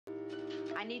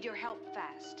I need your help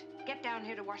fast. Get down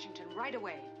here to Washington right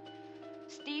away.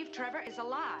 Steve Trevor is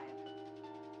alive.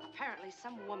 Apparently,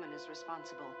 some woman is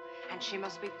responsible, and she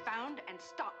must be found and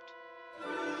stopped.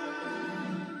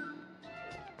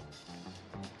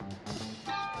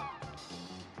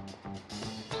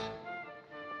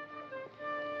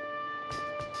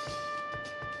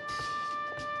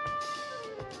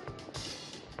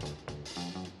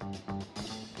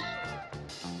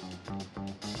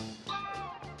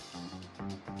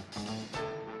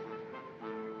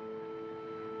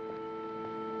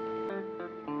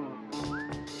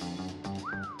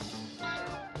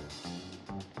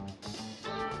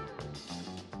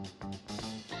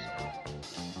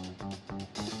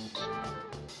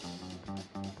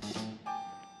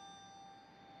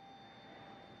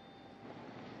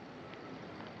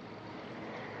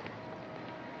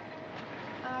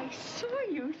 I saw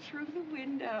you through the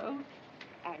window,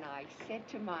 and I said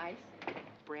to myself,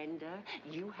 Brenda,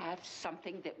 you have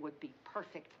something that would be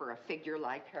perfect for a figure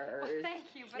like hers. Well, thank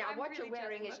you, but now, I'm what really you're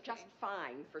wearing is just just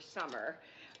fine for summer.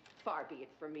 Far be it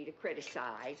from me to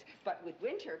criticize, but with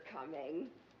winter coming,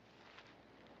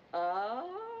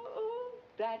 oh,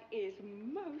 that is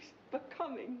most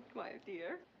becoming, my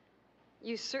dear.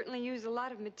 You certainly use a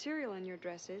lot of material in your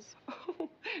dresses. Oh,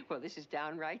 well, this is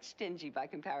downright stingy by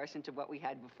comparison to what we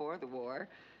had before the war.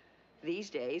 These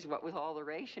days, what with all the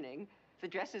rationing, the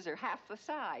dresses are half the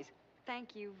size.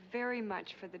 Thank you very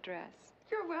much for the dress.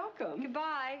 You're welcome.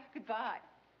 Goodbye. Goodbye.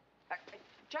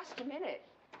 Just a minute.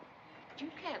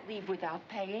 You can't leave without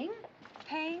paying.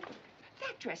 Pay?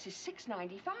 That dress is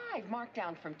 $6.95, marked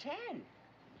down from $10.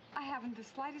 I haven't the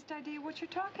slightest idea what you're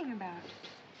talking about.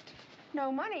 No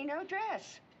money, no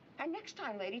dress. And next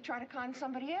time, lady, try to con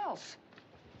somebody else.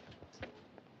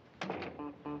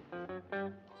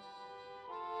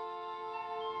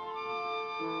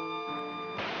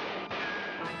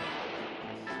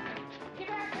 Get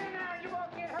back here now, you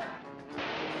won't get hurt.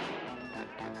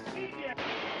 Keep you.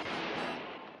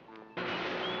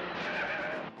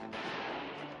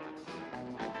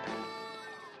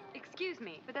 Excuse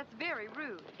me, but that's very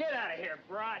rude. Get out of here,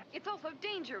 broad. It's also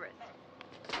dangerous.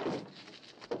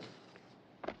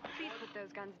 Please put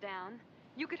those guns down.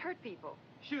 You could hurt people.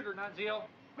 Shoot her, Nunzio.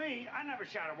 Me? I never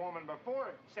shot a woman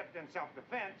before, except in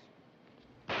self-defense.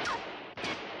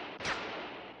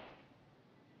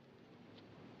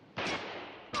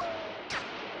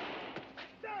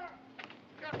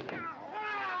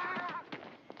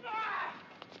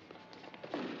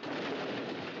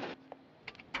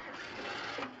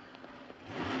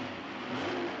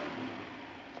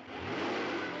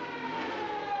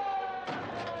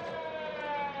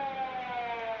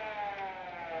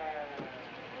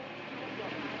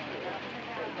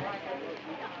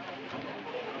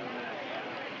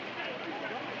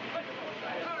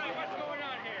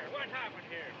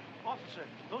 Officer,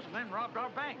 those men robbed our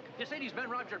bank. You say these men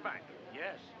robbed your bank?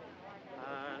 Yes.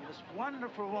 This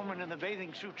wonderful woman in the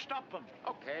bathing suit stopped them.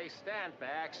 Okay, stand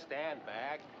back, stand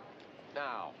back.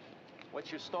 Now, what's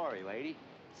your story, lady?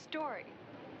 Story?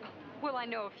 Well, I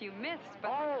know a few myths,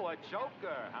 but... Oh, a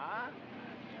joker, huh?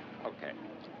 Okay,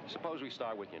 suppose we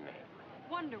start with your name.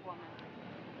 Wonder Woman.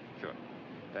 Sure.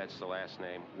 That's the last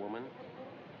name, Woman.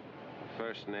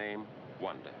 First name,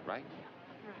 Wonder, right?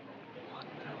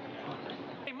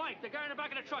 Hey, Mike, the guy in the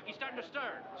back of the truck, he's starting to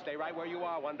stir. Stay right where you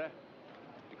are, Wonder.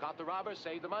 You caught the robbers,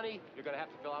 save the money, you're gonna have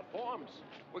to fill out forms.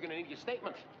 We're gonna need your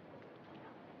statement.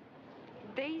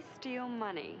 They steal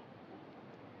money,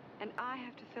 and I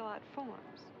have to fill out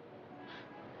forms.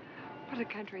 What a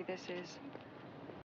country this is.